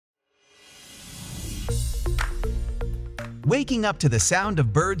Waking up to the sound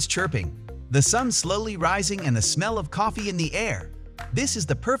of birds chirping, the sun slowly rising and the smell of coffee in the air. This is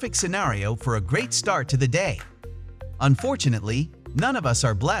the perfect scenario for a great start to the day. Unfortunately, none of us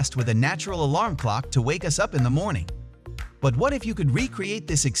are blessed with a natural alarm clock to wake us up in the morning. But what if you could recreate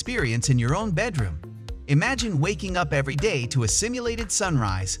this experience in your own bedroom? Imagine waking up every day to a simulated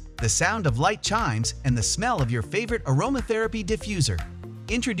sunrise, the sound of light chimes, and the smell of your favorite aromatherapy diffuser.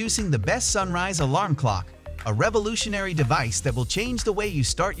 Introducing the best sunrise alarm clock, a revolutionary device that will change the way you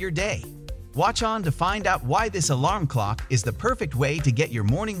start your day. Watch on to find out why this alarm clock is the perfect way to get your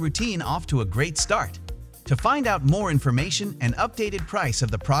morning routine off to a great start. To find out more information and updated price of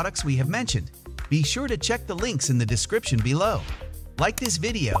the products we have mentioned, be sure to check the links in the description below. Like this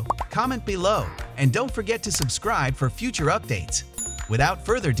video, comment below, and don't forget to subscribe for future updates. Without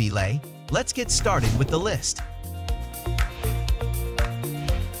further delay, let's get started with the list.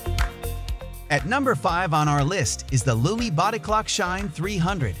 At number 5 on our list is the Lumie Bodyclock Shine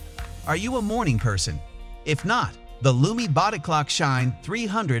 300. Are you a morning person? If not, the Lumie Bodyclock Shine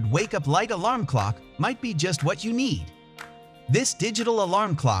 300 wake-up light alarm clock might be just what you need. This digital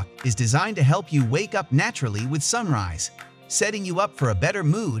alarm clock is designed to help you wake up naturally with sunrise, setting you up for a better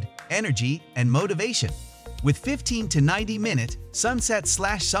mood, energy, and motivation. With 15 to 90-minute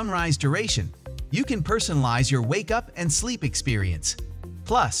sunset/sunrise duration, you can personalize your wake-up and sleep experience.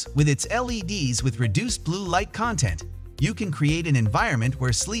 Plus, with its LEDs with reduced blue light content, you can create an environment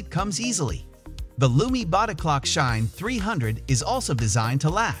where sleep comes easily. The Lumie Bodyclock Shine 300 is also designed to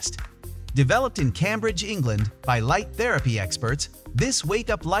last. Developed in Cambridge, England by light therapy experts, this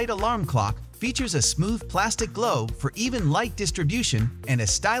wake-up light alarm clock features a smooth plastic globe for even light distribution and a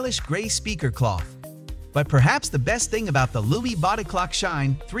stylish gray speaker cloth. But perhaps the best thing about the Lumie Bodyclock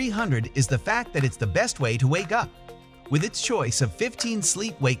Shine 300 is the fact that it's the best way to wake up. With its choice of 15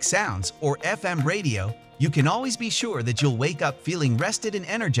 sleep-wake sounds or FM radio, you can always be sure that you'll wake up feeling rested and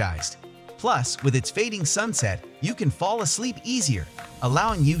energized. Plus, with its fading sunset, you can fall asleep easier,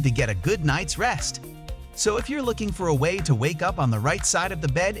 allowing you to get a good night's rest. So if you're looking for a way to wake up on the right side of the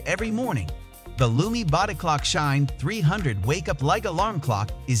bed every morning, the Lumie Bodyclock Shine 300 wake-up light alarm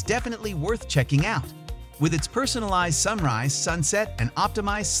clock is definitely worth checking out. With its personalized sunrise, sunset, and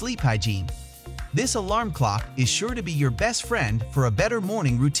optimized sleep hygiene, this alarm clock is sure to be your best friend for a better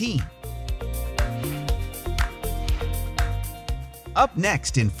morning routine. Up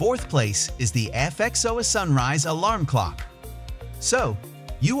next in 4th place is the Afexoa Sunrise alarm clock. So,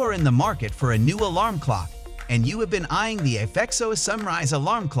 you are in the market for a new alarm clock, and you have been eyeing the Afexoa Sunrise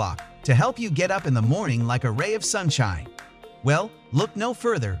alarm clock to help you get up in the morning like a ray of sunshine. Well, look no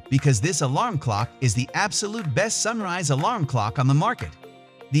further, because this alarm clock is the absolute best sunrise alarm clock on the market.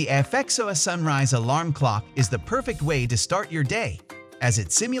 The Afexoa Sunrise alarm clock is the perfect way to start your day, as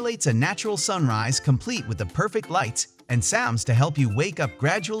it simulates a natural sunrise complete with the perfect lights and sounds to help you wake up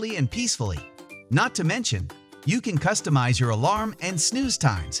gradually and peacefully. Not to mention, you can customize your alarm and snooze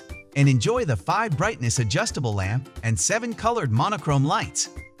times and enjoy the 5 brightness adjustable lamp and 7 colored monochrome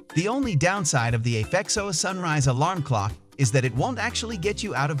lights. The only downside of the Afexoa Sunrise alarm clock is that it won't actually get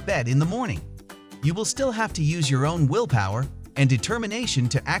you out of bed in the morning. You will still have to use your own willpower and determination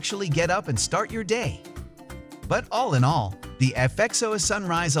to actually get up and start your day. But all in all, the Afexoa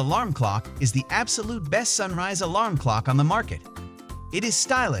Sunrise alarm clock is the absolute best sunrise alarm clock on the market. It is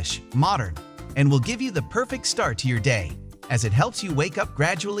stylish, modern, and will give you the perfect start to your day, as it helps you wake up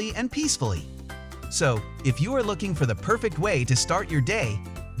gradually and peacefully. So, if you are looking for the perfect way to start your day,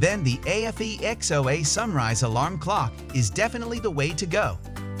 then the Afexoa Sunrise alarm clock is definitely the way to go.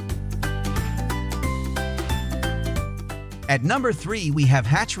 At number 3, we have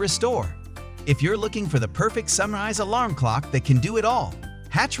Hatch Restore. If you're looking for the perfect sunrise alarm clock that can do it all,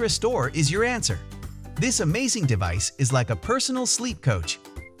 Hatch Restore is your answer. This amazing device is like a personal sleep coach,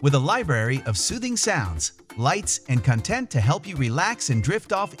 with a library of soothing sounds, lights, and content to help you relax and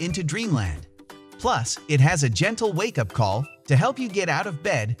drift off into dreamland. Plus, it has a gentle wake-up call to help you get out of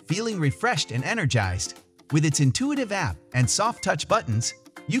bed feeling refreshed and energized. With its intuitive app and soft touch buttons,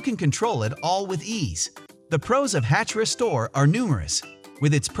 you can control it all with ease. The pros of Hatch Restore are numerous.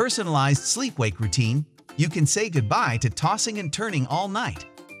 With its personalized sleep-wake routine, you can say goodbye to tossing and turning all night.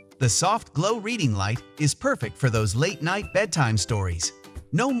 The soft glow reading light is perfect for those late-night bedtime stories.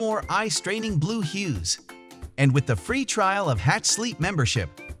 No more eye-straining blue hues. And with the free trial of Hatch Sleep membership,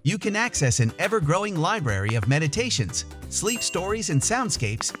 you can access an ever-growing library of meditations, sleep stories, and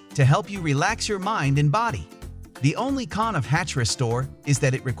soundscapes to help you relax your mind and body. The only con of Hatch Restore is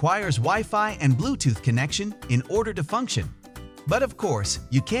that it requires Wi-Fi and Bluetooth connection in order to function. But of course,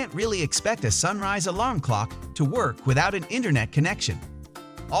 you can't really expect a sunrise alarm clock to work without an internet connection.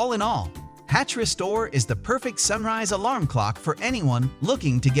 All in all, Hatch Restore is the perfect sunrise alarm clock for anyone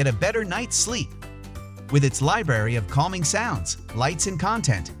looking to get a better night's sleep. With its library of calming sounds, lights, and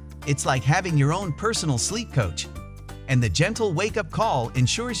content, it's like having your own personal sleep coach. And the gentle wake-up call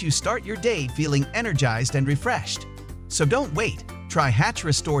ensures you start your day feeling energized and refreshed. So don't wait. Try Hatch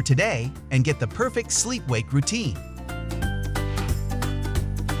Restore today and get the perfect sleep-wake routine.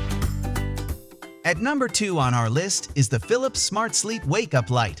 At number 2 on our list is the Philips SmartSleep Wake-Up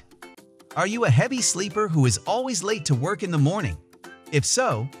Light. Are you a heavy sleeper who is always late to work in the morning? If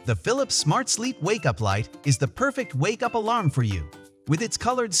so, the Philips SmartSleep Wake-Up Light is the perfect wake-up alarm for you. With its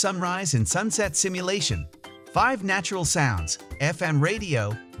colored sunrise and sunset simulation, 5 natural sounds, FM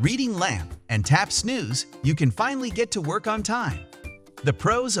radio, reading lamp, and tap snooze, you can finally get to work on time. The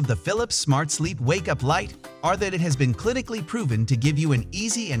pros of the Philips SmartSleep Wake-Up Light are that it has been clinically proven to give you an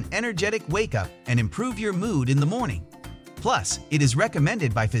easy and energetic wake-up and improve your mood in the morning. Plus, it is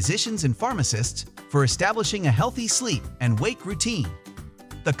recommended by physicians and pharmacists for establishing a healthy sleep and wake routine.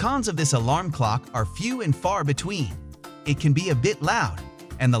 The cons of this alarm clock are few and far between. It can be a bit loud,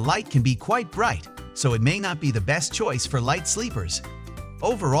 and the light can be quite bright, so it may not be the best choice for light sleepers.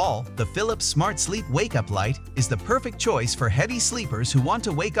 Overall, the Philips SmartSleep Wake-Up Light is the perfect choice for heavy sleepers who want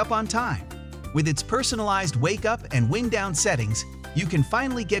to wake up on time. With its personalized wake-up and wind-down settings, you can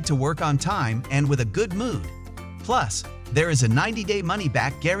finally get to work on time and with a good mood. Plus, there is a 90-day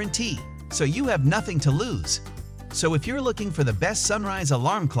money-back guarantee, so you have nothing to lose. So if you're looking for the best sunrise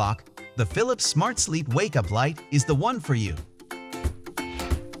alarm clock, the Philips SmartSleep Wake-Up Light is the one for you.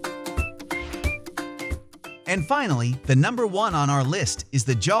 And finally, the number 1 on our list is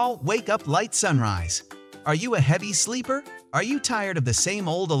the JALL Wake-Up Light Sunrise. Are you a heavy sleeper? Are you tired of the same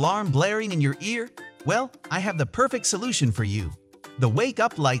old alarm blaring in your ear? Well, I have the perfect solution for you. The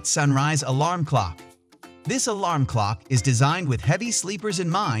Wake-Up Light Sunrise Alarm Clock. This alarm clock is designed with heavy sleepers in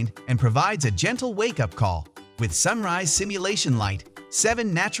mind and provides a gentle wake-up call with sunrise simulation light,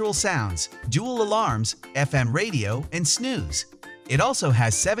 7 natural sounds, dual alarms, FM radio, and snooze. It also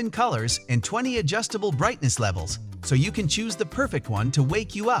has 7 colors and 20 adjustable brightness levels, so you can choose the perfect one to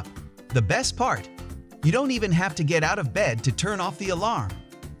wake you up. The best part? You don't even have to get out of bed to turn off the alarm.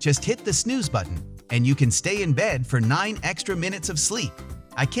 Just hit the snooze button, and you can stay in bed for 9 extra minutes of sleep.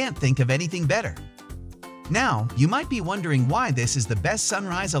 I can't think of anything better. Now, you might be wondering why this is the best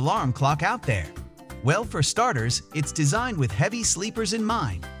sunrise alarm clock out there. Well, for starters, it's designed with heavy sleepers in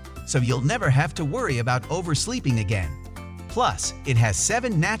mind, so you'll never have to worry about oversleeping again. Plus, it has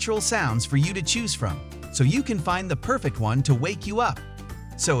 7 natural sounds for you to choose from, so you can find the perfect one to wake you up.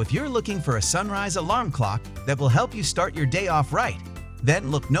 So if you're looking for a sunrise alarm clock that will help you start your day off right, then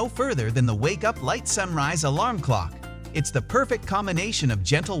look no further than the Wake Up Light Sunrise Alarm Clock. It's the perfect combination of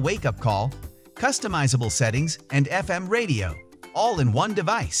gentle wake-up call, customizable settings, and FM radio, all in one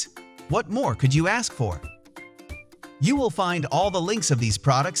device. What more could you ask for? You will find all the links of these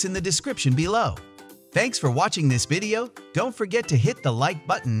products in the description below. Thanks for watching this video. Don't forget to hit the like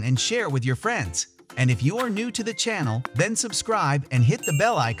button and share with your friends. And if you are new to the channel, then subscribe and hit the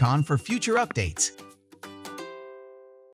bell icon for future updates.